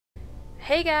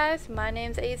Hey guys, my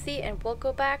name's AC and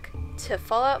welcome back to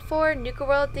Fallout 4 Nuka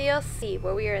World DLC,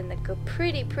 where we are in the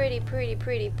pretty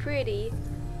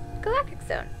galactic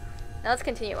zone. Now let's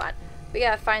continue on. We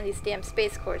gotta find these damn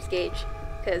space cores, Gage,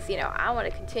 because, you know, I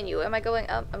want to continue. Am I going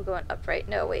up? I'm going up, right?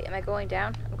 No, wait, am I going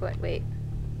down? I'm going, wait.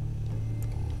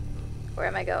 Where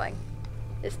am I going?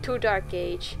 It's too dark,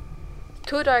 Gage. It's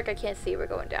too dark, I can't see. We're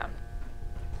going down.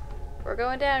 We're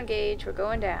going down, Gage. We're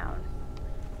going down.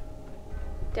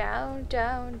 Down,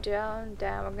 down, down,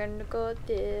 down. We're gonna go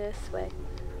this way.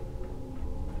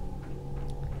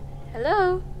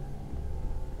 Hello?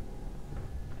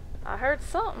 I heard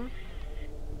something.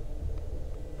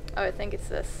 Oh, I think it's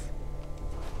this.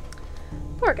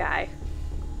 Poor guy.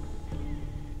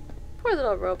 Poor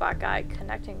little robot guy.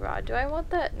 Connecting rod. Do I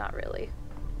want that? Not really.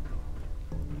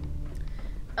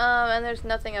 And there's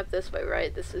nothing up this way,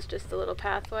 right? This is just a little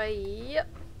pathway. Yep.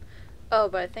 Oh,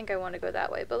 but I think I want to go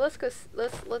that way. But let's go.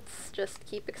 Let's just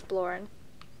keep exploring.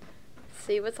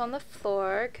 See what's on the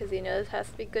floor, because you know there has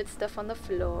to be good stuff on the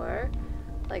floor,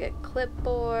 like a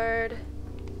clipboard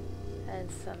and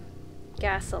some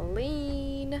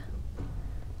gasoline.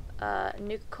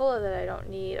 Nuka Cola that I don't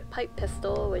need. A pipe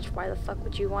pistol, which why the fuck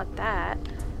would you want that?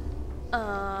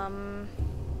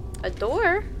 A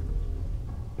door.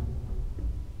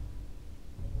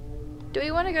 Do we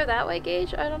want to go that way,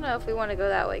 Gage? I don't know if we want to go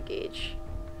that way, Gage.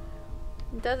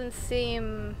 It doesn't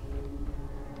seem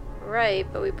right,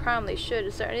 but we probably should.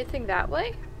 Is there anything that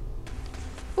way?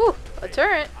 Ooh, a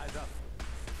turret!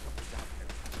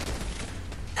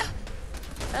 I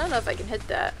don't know if I can hit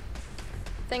that.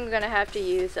 I think I'm gonna have to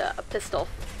use a pistol.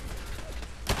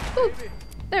 Ooh,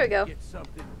 there we go.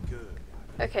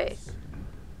 Okay.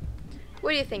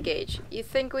 What do you think, Gage? You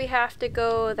think we have to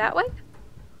go that way?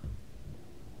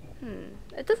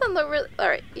 It doesn't look really...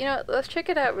 Alright, you know, let's check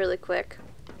it out really quick.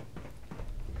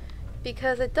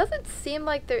 Because it doesn't seem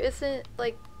like there isn't,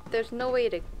 like, there's no way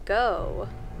to go.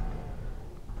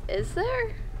 Is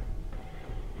there?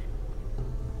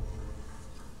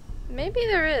 Maybe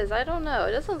there is, I don't know.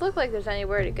 It doesn't look like there's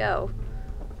anywhere to go.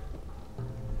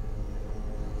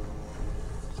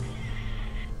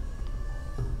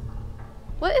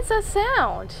 What is that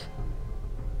sound?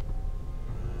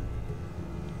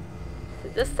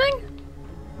 This thing?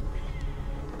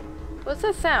 What's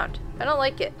that sound? I don't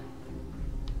like it.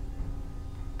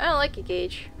 I don't like it,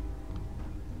 Gage.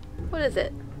 What is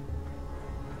it?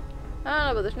 I don't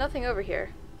know, but there's nothing over here.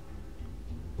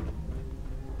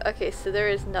 Okay, so there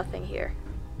is nothing here.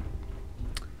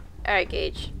 Alright,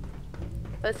 Gage.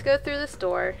 Let's go through this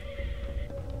door.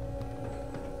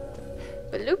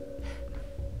 Bloop.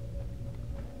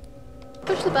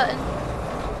 Push the button.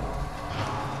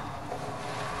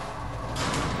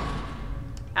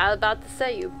 I was about to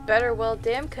say, you better well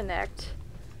damn connect.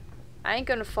 I ain't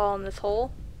gonna fall in this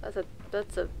hole.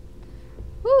 That's a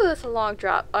long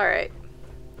drop. Alright.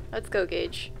 Let's go,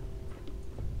 Gage.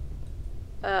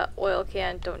 Oil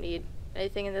can, don't need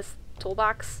anything in this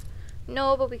toolbox.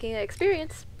 No, but we can get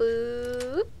experience.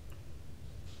 Boop.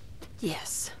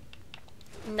 Yes.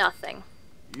 Nothing.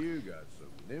 You got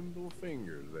some nimble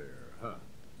fingers there, huh?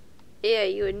 Yeah,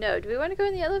 you would know. Do we want to go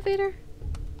in the elevator?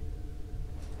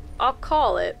 I'll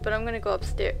call it, but I'm gonna go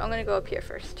upstairs. I'm gonna go up here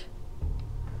first.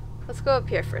 Let's go up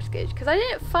here first, Gage, because I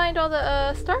didn't find all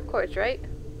the star cores, right?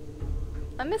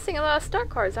 I'm missing a lot of star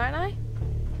cores, aren't I?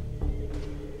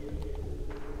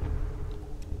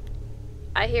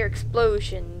 I hear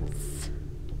explosions.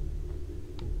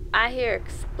 I hear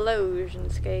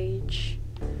explosions, Gage.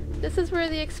 This is where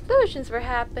the explosions were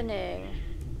happening.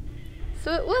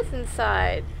 So it was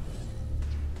inside.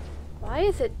 Why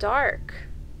is it dark?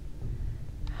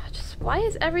 Why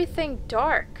is everything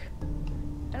dark?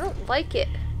 I don't like it.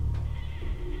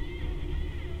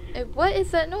 And what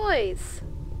is that noise?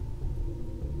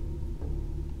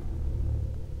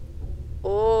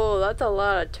 Oh, that's a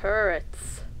lot of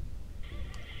turrets.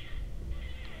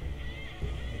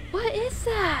 What is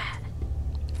that?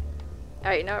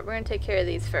 Alright, you know what? We're gonna take care of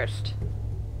these first.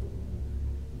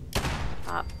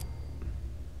 Pop.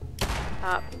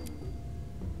 Pop.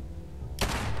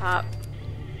 Pop.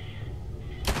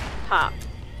 Pop.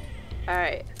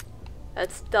 Alright.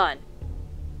 That's done.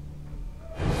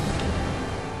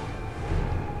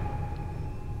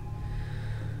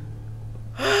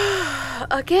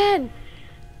 Again!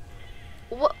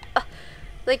 What?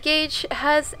 Like, Gage,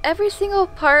 has every single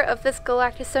part of this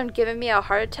galactic zone given me a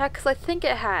heart attack? Because I think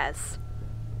it has.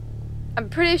 I'm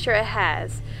pretty sure it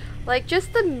has. Like,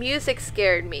 just the music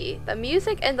scared me. The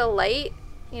music and the light.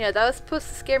 You know, that was supposed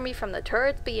to scare me from the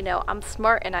turrets, but you know, I'm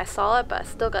smart and I saw it, but I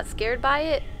still got scared by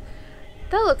it.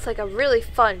 That looks like a really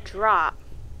fun drop.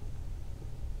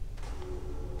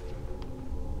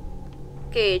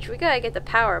 Gage, we gotta get the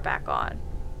power back on.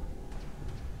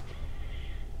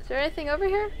 Is there anything over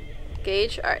here?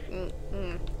 Gage? Alright.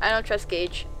 I don't trust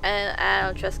Gage. And I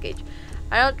don't trust Gage.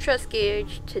 I don't trust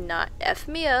Gage to not F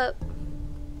me up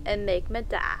and make me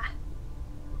die.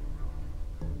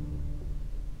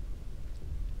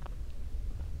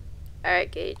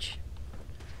 Alright, Gage.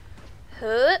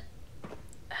 Huh.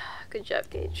 Good job,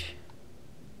 Gage.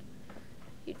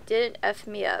 You didn't F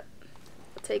me up.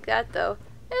 I'll take that, though.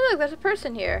 Hey, look, there's a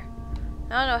person here.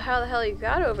 I don't know how the hell you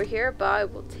got over here, but I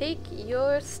will take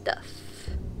your stuff.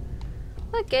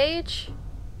 Look, Gage.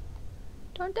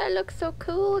 Don't that look so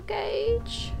cool,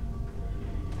 Gage?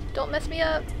 Don't mess me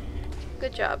up.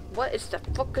 Good job. What is the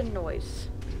fucking noise?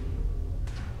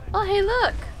 Oh, hey,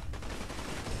 look.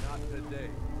 Not today,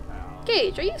 pal.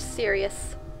 Gage, are you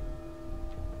serious?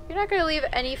 You're not gonna leave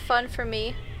any fun for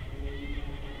me?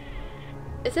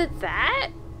 Is it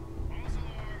that?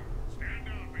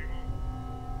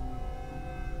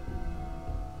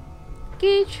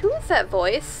 Gage, who is that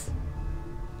voice?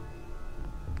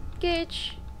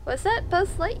 Gage, was that Buzz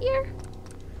Lightyear?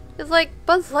 Is like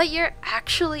Buzz Lightyear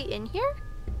actually in here?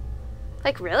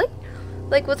 Like really?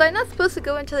 Like was I not supposed to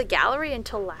go into the gallery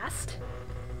until last?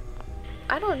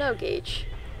 I don't know, Gage.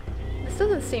 This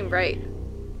doesn't seem right.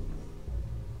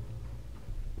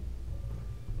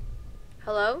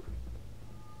 Hello?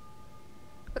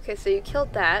 Okay, so you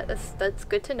killed that. That's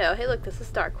good to know. Hey look, this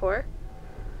is Darkcore.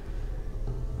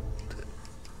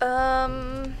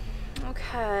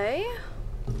 Okay.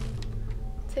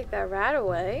 Take that rat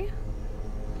away.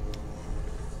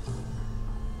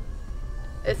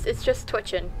 It's just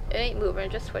twitching. It ain't moving,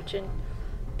 it's just twitching.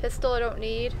 Pistol I don't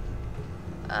need.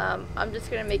 I'm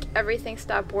just gonna make everything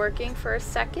stop working for a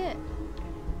second.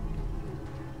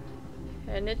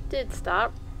 And it did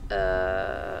stop.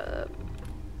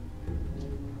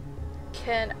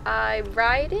 Can I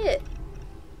ride it?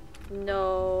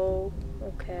 No.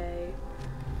 Okay.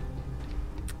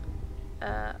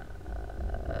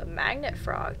 Magnet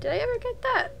frog. Did I ever get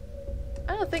that?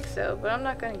 I don't think so, but I'm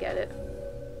not gonna get it.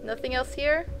 Nothing else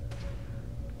here?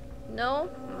 No?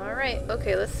 Alright.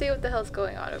 Okay, let's see what the hell's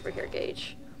going on over here,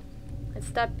 Gage. Let's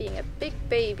stop being a big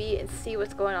baby and see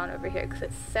what's going on over here, because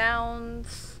it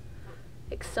sounds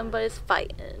like somebody's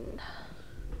fighting.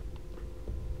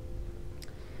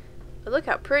 But look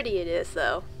how pretty it is,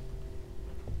 though.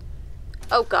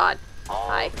 Oh god.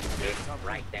 Hi. It's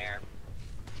right there.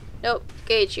 Nope.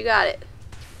 Gage, you got it.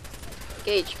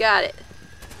 Gage, you got it.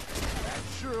 That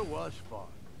sure was fun.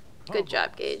 Good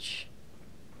job, Gage.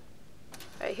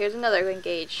 Alright, here's another one,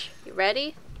 Gage. You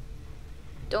ready?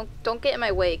 Don't get in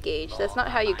my way, Gage. That's not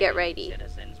how you get ready.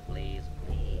 Citizens, please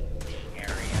leave the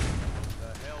area.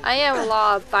 I am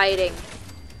law-abiding.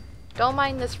 Don't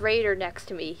mind this raider next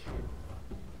to me.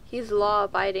 He's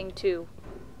law-abiding too.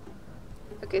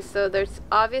 Okay, so there's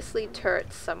obviously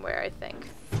turrets somewhere, I think.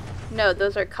 No,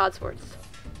 those are Codsworths.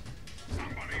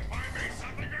 Somebody find me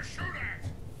something to shoot at.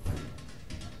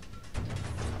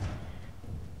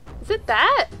 Is it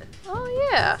that? Oh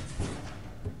yeah.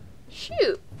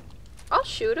 Shoot. I'll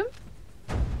shoot him.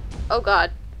 Oh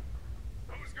god.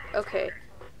 Okay.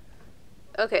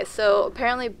 Okay, so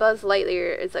apparently Buzz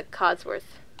Lightyear is a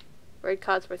Codsworth. Where'd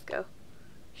Codsworth go?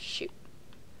 Shoot.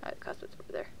 Alright, Codsworth's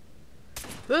over there.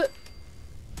 Huh.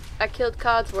 I killed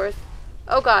Codsworth.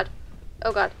 Oh god.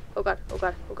 Oh god. Oh god. Oh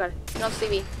god. Oh god. You don't see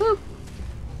me. Woo.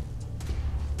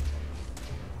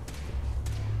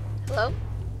 Hello?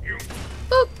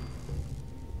 Boop.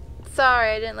 Sorry,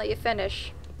 I didn't let you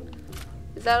finish.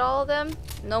 Is that all of them?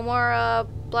 No more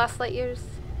Blast Lightyears?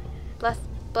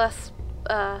 Buzz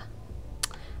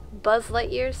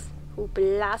Lightyears who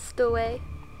blast away?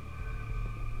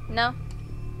 No?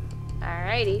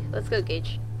 Alrighty, let's go,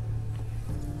 Gage.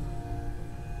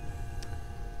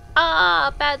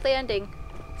 Ah, bad landing.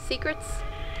 Secrets?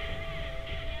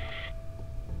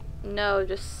 No,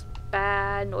 just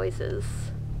bad noises.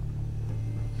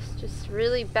 Just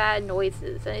really bad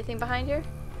noises. Anything behind here?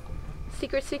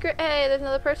 Secret, secret. Hey, there's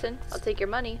another person. I'll take your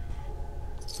money.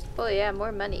 Oh yeah,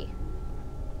 more money.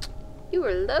 You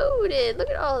were loaded. Look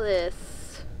at all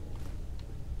this.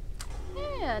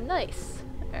 Yeah, nice.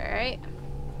 Alright.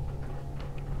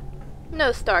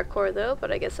 No star core though,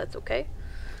 but I guess that's okay.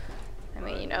 I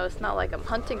mean, you know, it's not like I'm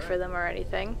hunting for them or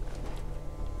anything.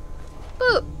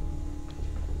 Boop!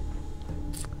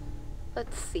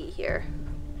 Let's see here.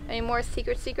 Any more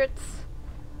secrets?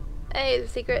 Hey, the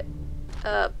secret.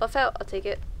 Buff out. I'll take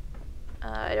it.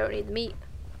 I don't need the meat.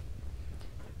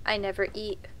 I never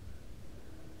eat.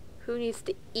 Who needs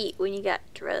to eat when you got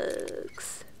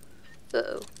drugs?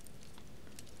 Uh-oh.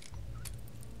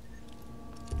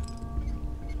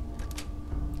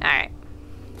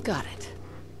 Got it.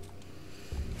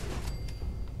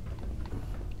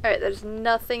 Alright, there's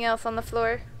nothing else on the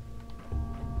floor.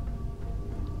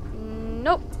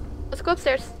 Nope. Let's go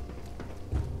upstairs.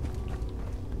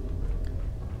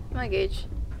 Come on, Gage.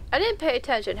 I didn't pay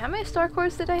attention. How many star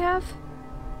cores did I have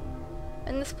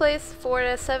in this place? 4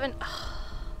 to 7.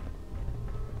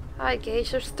 Alright,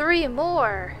 Gage, there's 3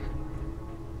 more.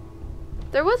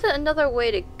 There wasn't another way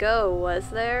to go,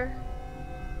 was there?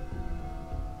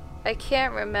 I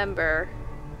can't remember.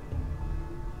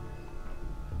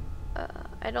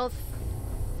 I don't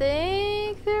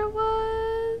think there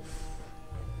was.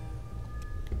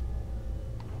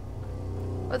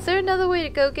 Was there another way to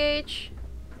go, Gage?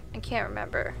 I can't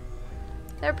remember.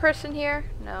 Is there a person here?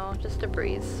 No, just a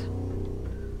breeze.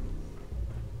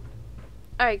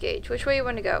 Alright, Gage, which way you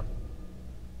want to go?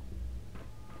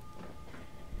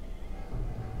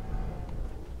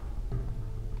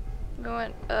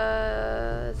 Going,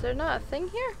 is there not a thing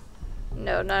here?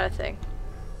 No, not a thing.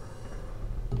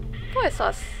 Oh, I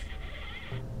saw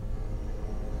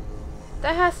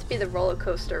that has to be the roller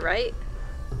coaster, right?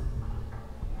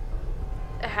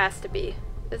 It has to be.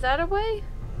 Is that a way?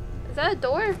 Is that a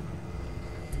door?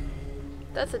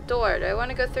 That's a door. Do I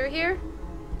want to go through here?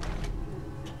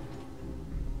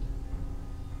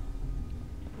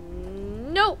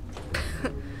 Nope.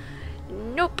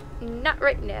 Nope. Not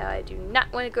right now. I do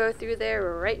not want to go through there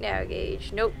right now,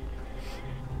 Gage. Nope.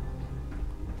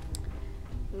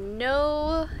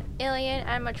 No alien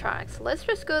animatronics. Let's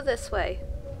just go this way.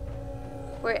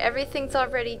 Where everything's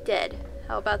already dead.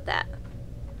 How about that?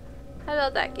 How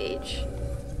about that, Gage?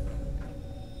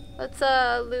 Let's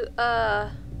loot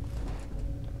Buzz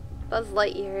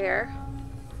Lightyear here.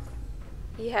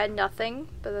 He had nothing,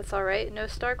 but that's alright. No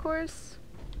star cores?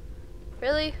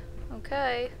 Really?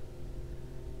 Okay.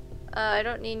 I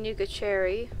don't need Nuka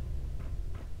Cherry.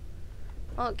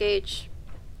 Well, Gage,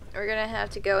 we're gonna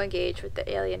have to go engage with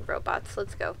the alien robots.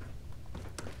 Let's go.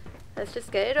 Let's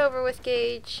just get it over with,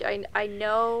 Gage. I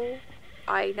know,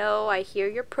 I hear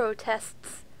your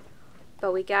protests,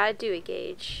 but we gotta do it,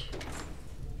 Gage.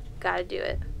 Gotta do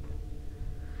it.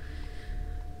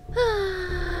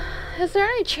 Is there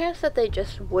any chance that they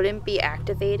just wouldn't be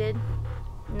activated?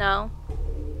 No?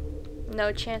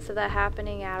 No chance of that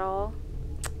happening at all?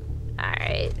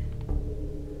 Alright.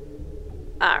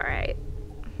 Alright.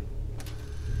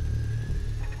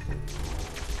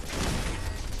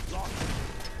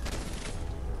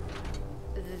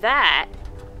 That,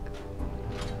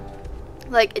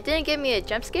 like, it didn't give me a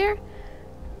jump scare,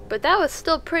 but that was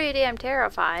still pretty damn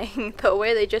terrifying. The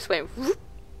way they just went whoop.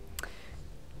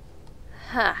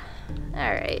 Huh.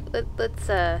 Alright,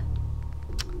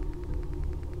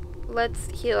 let's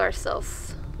heal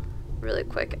ourselves really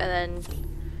quick and then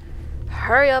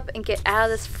hurry up and get out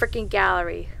of this freaking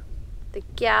gallery. The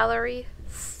gallery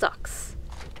sucks.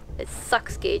 It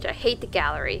sucks, Gage. I hate the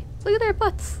gallery. Look at their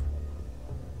butts.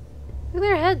 Look at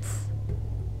their heads.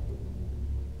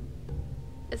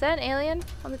 Is that an alien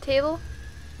on the table?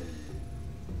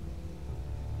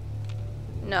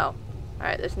 No.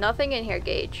 Alright, there's nothing in here,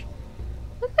 Gage.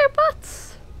 Look at their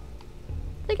butts.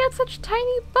 They got such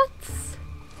tiny butts.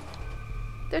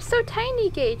 They're so tiny,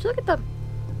 Gage. Look at them.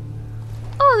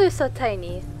 Oh, they're so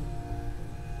tiny.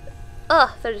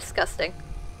 Ugh, they're disgusting.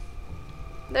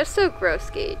 They're so gross,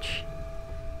 Gage.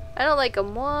 I don't like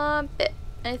them one bit.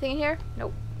 Anything in here?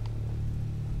 Nope.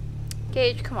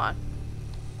 Gage, come on.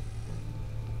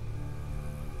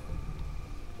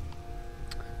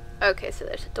 Okay, so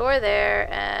there's a door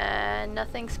there and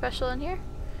nothing special in here.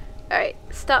 Alright,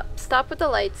 stop with the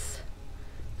lights.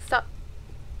 Stop.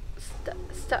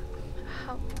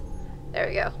 Oh, there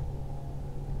we go.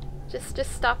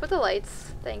 Just stop with the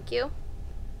lights. Thank you.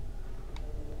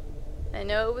 I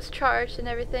know it was charged and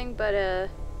everything, but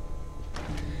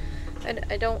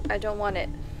I don't want it.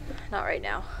 Not right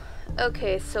now.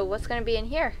 Okay, so what's gonna be in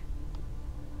here?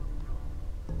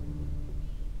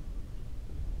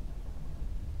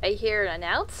 I hear an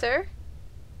announcer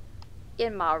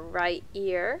in my right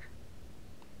ear.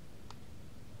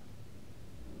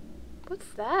 What's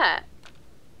that?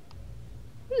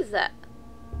 What is that?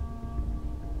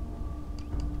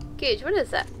 Gage, what is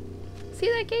that? See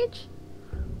that, Gage?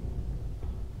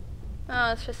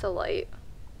 Oh, it's just a light.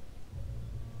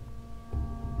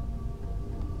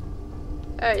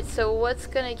 Alright, so what's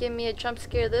gonna give me a jump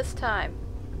scare this time?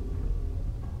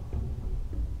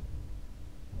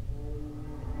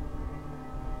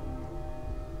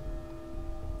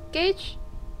 Gage?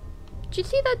 Did you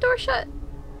see that door shut?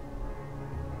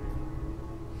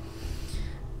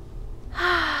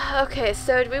 Okay,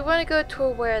 so do we want to go to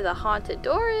where the haunted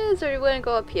door is, or do we want to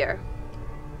go up here?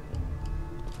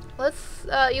 Let's,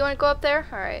 you want to go up there?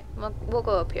 Alright, we'll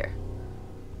go up here.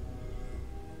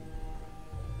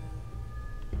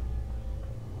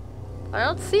 I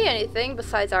don't see anything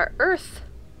besides our Earth.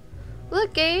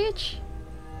 Look, Gage.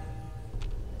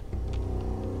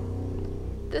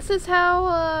 This is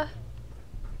how,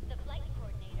 The flight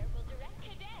coordinator will direct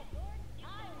cadets.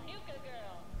 I'm Nuka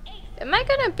girl. am I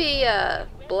gonna be,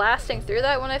 blasting through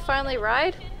that when I finally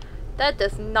ride? That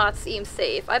does not seem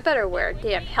safe. I better wear a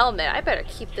damn helmet. I better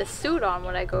keep this suit on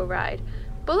when I go ride.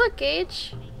 But look,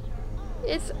 Gage.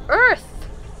 It's Earth.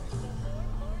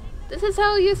 This is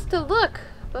how it used to look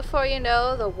before, you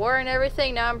know, the war and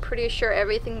everything. Now I'm pretty sure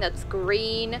everything that's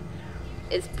green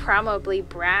is probably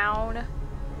brown.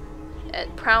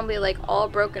 And probably like all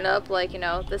broken up, like, you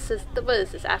know, this is, what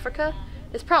is this, Africa?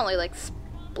 It's probably like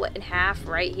split in half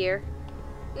right here.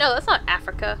 No, that's not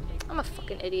Africa. I'm a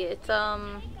fucking idiot. It's,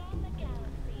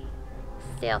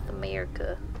 South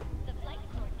America.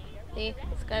 See?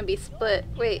 It's gonna be split.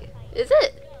 Wait, is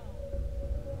it?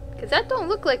 Because that don't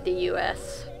look like the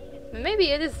US. Maybe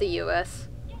it is the US.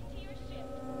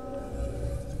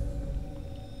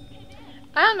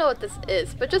 I don't know what this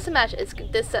is, but just imagine it's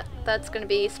this that's gonna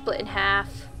be split in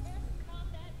half.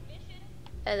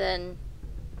 And then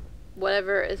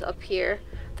whatever is up here.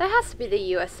 That has to be the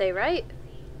USA, right?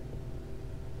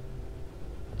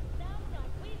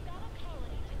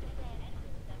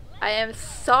 I am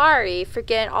sorry for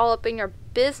getting all up in your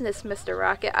business, Mr.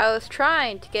 Rocket. I was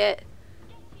trying to get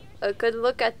a good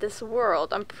look at this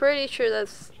world. I'm pretty sure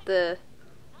that's the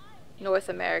North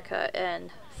America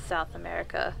and South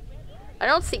America. I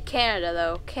don't see Canada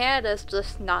though. Canada's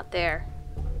just not there.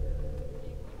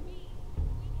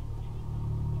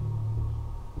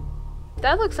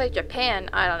 That looks like Japan.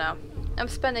 I don't know. I'm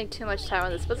spending too much time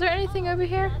on this. Was there anything over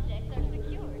here?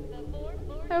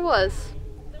 There was.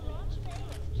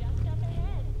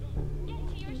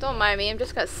 Don't mind me, I'm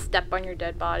just gonna step on your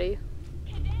dead body.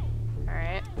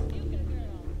 Alright.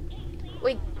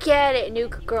 We get it,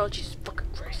 Nuka girl, Jesus fucking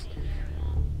Christ.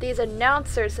 These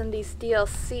announcers in these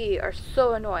DLC are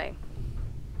so annoying.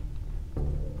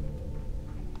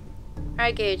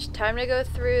 Alright, Gage, time to go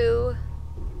through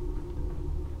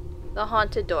the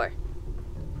haunted door.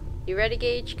 You ready,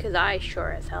 Gage? Cause I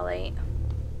sure as hell ain't.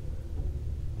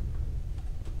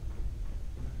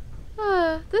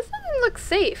 This doesn't look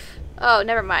safe. Oh,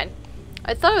 never mind.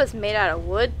 I thought it was made out of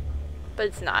wood, but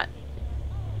it's not.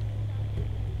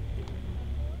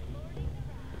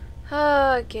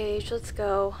 Gage, let's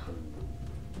go.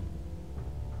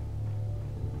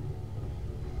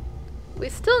 We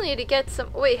still need to get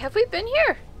some. Wait, have we been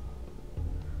here?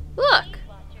 Look!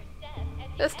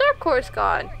 The star core's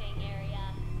gone.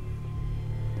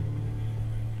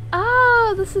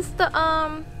 Oh, this is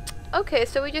the, okay,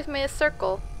 so we just made a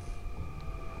circle.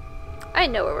 I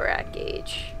know where we're at,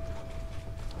 Gage.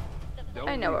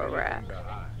 I know where we're at.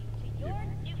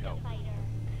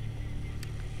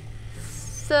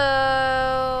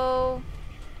 So...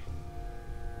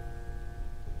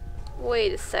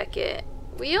 Wait a second.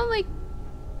 We only...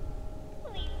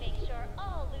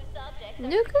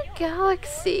 Nuka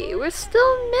Galaxy. We're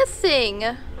still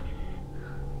missing.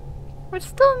 We're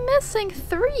still missing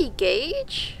 3,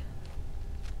 Gage.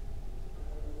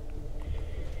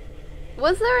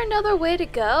 Was there another way to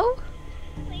go?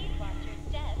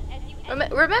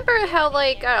 Remember how,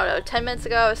 like, I don't know, 10 minutes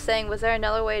ago I was saying, was there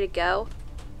another way to go?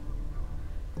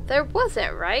 There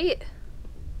wasn't, right?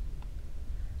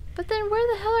 But then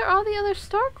where the hell are all the other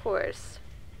star cores?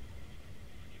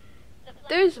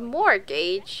 There's more,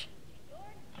 Gage.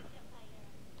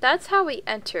 That's how we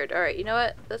entered. Alright, you know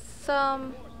what? Let's,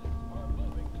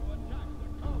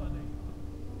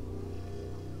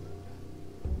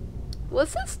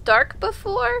 was this dark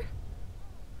before?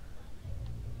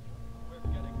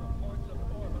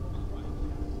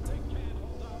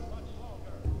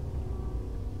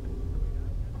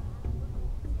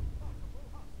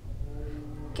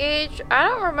 Gage, I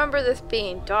don't remember this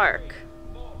being dark.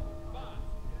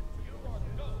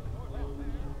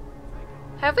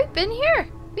 Have we been here?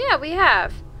 Yeah, we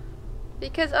have.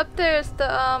 Because up there's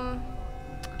the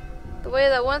way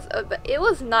that once, but it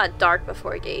was not dark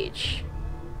before, Gage.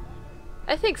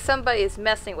 I think somebody is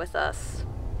messing with us.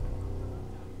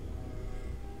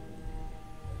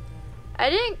 I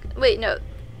didn't, wait, no.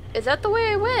 Is that the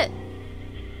way I went?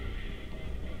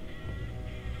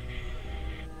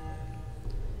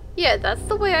 Yeah, that's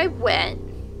the way I went.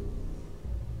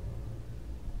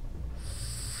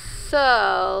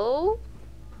 So...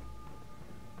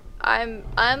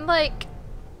 I'm like...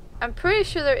 I'm pretty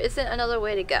sure there isn't another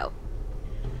way to go.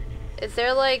 Is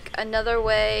there like another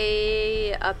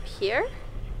way up here?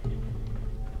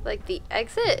 Like the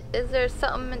exit? Is there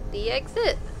something at the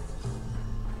exit?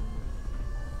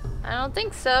 I don't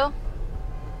think so.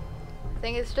 I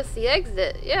think it's just the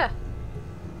exit, yeah.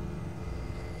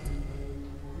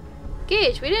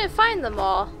 Gage, we didn't find them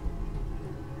all.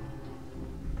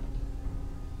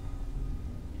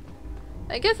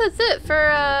 I guess that's it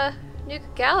for, Nuka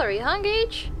Gallery, huh,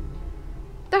 Gage?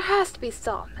 There has to be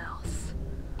something else.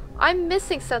 I'm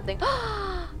missing something.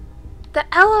 The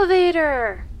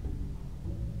elevator!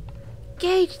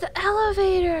 Gage, the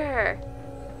elevator!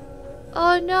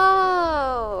 Oh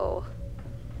no!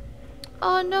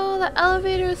 Oh no, the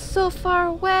elevator is so far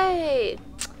away!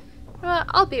 You know what?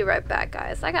 I'll be right back,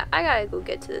 guys. I gotta go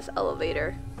get to this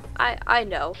elevator. I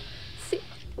know. See?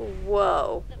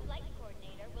 Whoa. The flight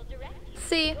coordinator will direct you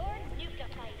See? toward Nuka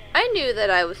fighter. I knew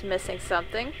that I was missing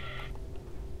something.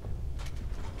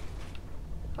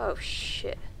 Oh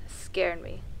shit. That scared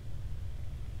me.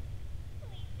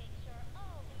 Please make sure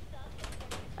all the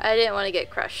subjects I didn't want to get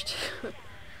crushed.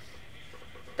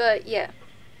 But yeah.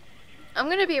 I'm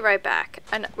gonna be right back.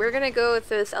 And we're gonna go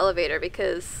through this elevator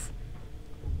because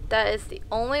that is the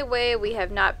only way we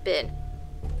have not been.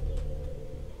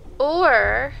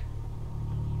 Or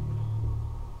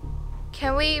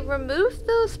can we remove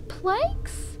those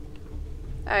planks?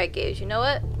 Alright, Gage, you know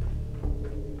what?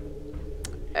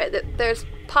 Alright, there's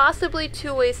possibly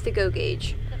two ways to go,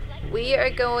 Gage. We are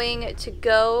going to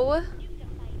go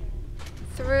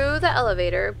through the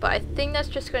elevator, but I think that's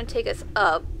just going to take us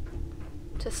up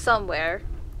to somewhere.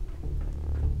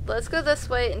 Let's go this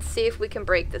way and see if we can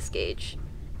break this, Gage.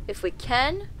 If we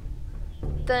can,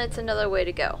 then it's another way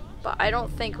to go. But I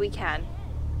don't think we can.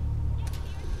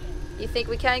 You think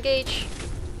we can, Gage?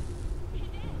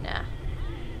 Nah.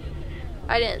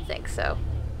 I didn't think so.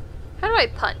 How do I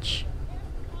punch?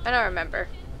 I don't remember.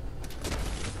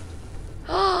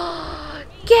 Oh,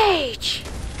 Gage!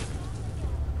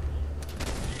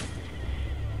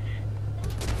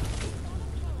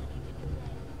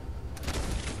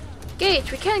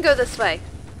 Gage, we can go this way.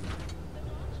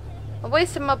 I'm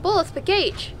wasting my bullets, but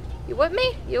Gage, you with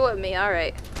me? You with me,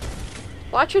 alright.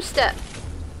 Watch your step.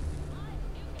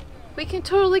 We can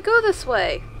totally go this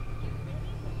way.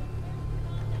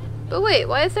 But wait,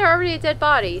 why is there already a dead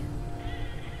body?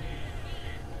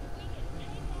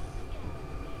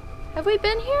 Have we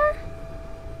been here?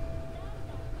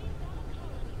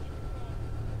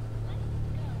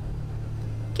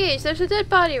 Gage, there's a dead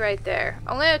body right there.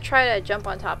 I'm gonna try to jump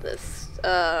on top of this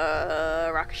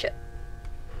rocket ship.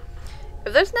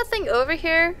 If there's nothing over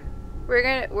here,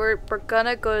 we're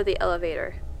gonna go to the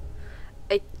elevator.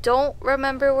 I don't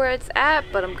remember where it's at,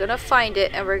 but I'm gonna find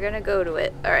it and we're gonna go to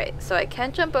it. Alright, so I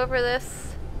can jump over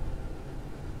this.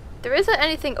 There isn't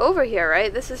anything over here,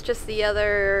 right? This is just the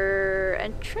other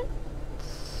entrance?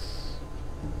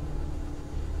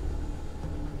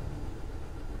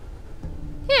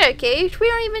 Here, Gage, we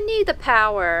don't even need the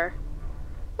power.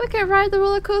 We can ride the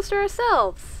roller coaster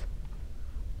ourselves.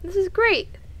 This is great.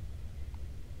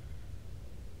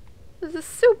 This is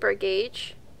super,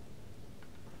 Gage.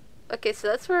 Okay, so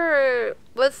that's where...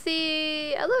 Was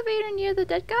the elevator near the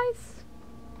dead guys?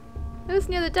 It was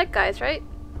near the dead guys, right?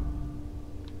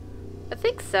 I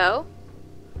think so.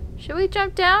 Should we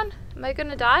jump down? Am I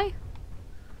gonna die?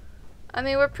 I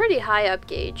mean, we're pretty high up,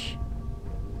 Gage.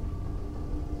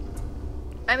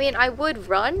 I mean, I would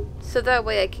run, so that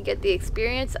way I can get the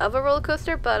experience of a roller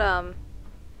coaster, but,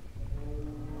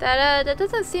 that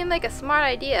doesn't seem like a smart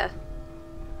idea.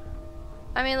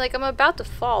 I mean, like, I'm about to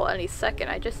fall any second,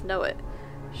 I just know it.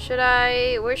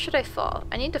 Where should I fall?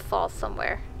 I need to fall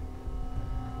somewhere.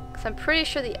 Because I'm pretty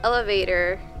sure the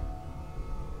elevator...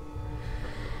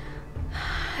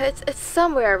 It's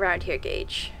somewhere around here,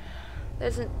 Gage.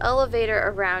 There's an elevator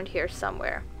around here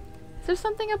somewhere. Is there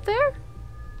something up there?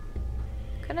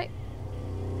 Can I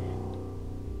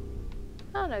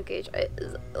don't know, Gage.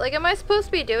 Like, am I supposed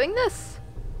to be doing this?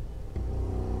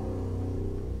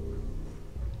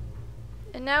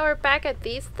 And now we're back at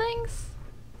these things?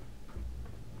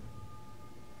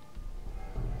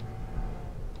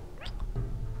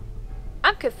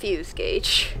 I'm confused,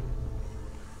 Gage.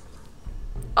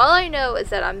 All I know is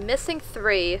that I'm missing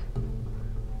 3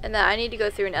 and that I need to go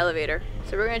through an elevator.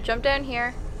 So we're gonna jump down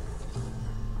here.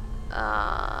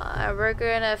 And we're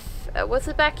gonna... was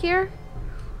it back here?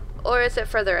 Or is it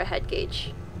further ahead,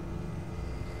 Gage?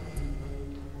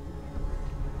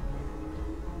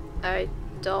 I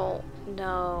don't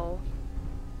know.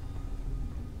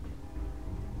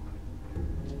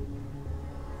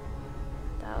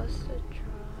 That was the drop.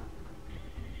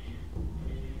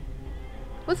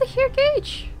 Was it here,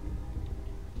 Gage?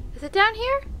 Is it down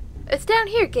here? It's down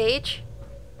here, Gage.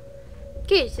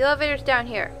 Gage, the elevator's down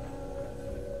here.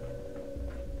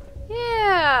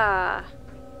 Yeah.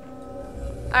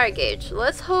 Alright, Gage.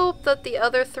 Let's hope that the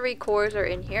other 3 cores are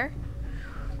in here.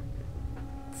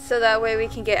 So that way we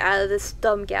can get out of this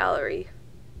dumb gallery.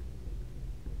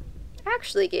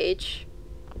 Actually, Gage,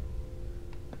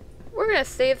 we're gonna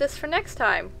save this for next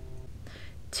time.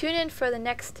 Tune in for the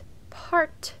next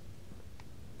part.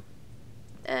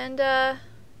 And,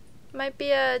 might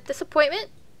be a disappointment.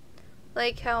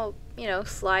 Like how, you know,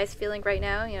 Sly's feeling right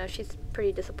now. You know, she's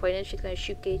pretty disappointed. She's gonna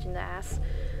shoot Gage in the ass.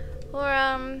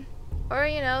 Or,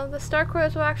 you know, the Star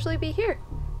Cores will actually be here.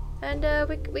 And,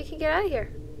 we can get out of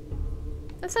here.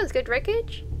 That sounds good, right,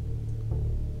 Gage?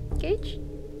 Gage?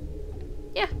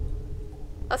 Yeah.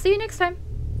 I'll see you next time.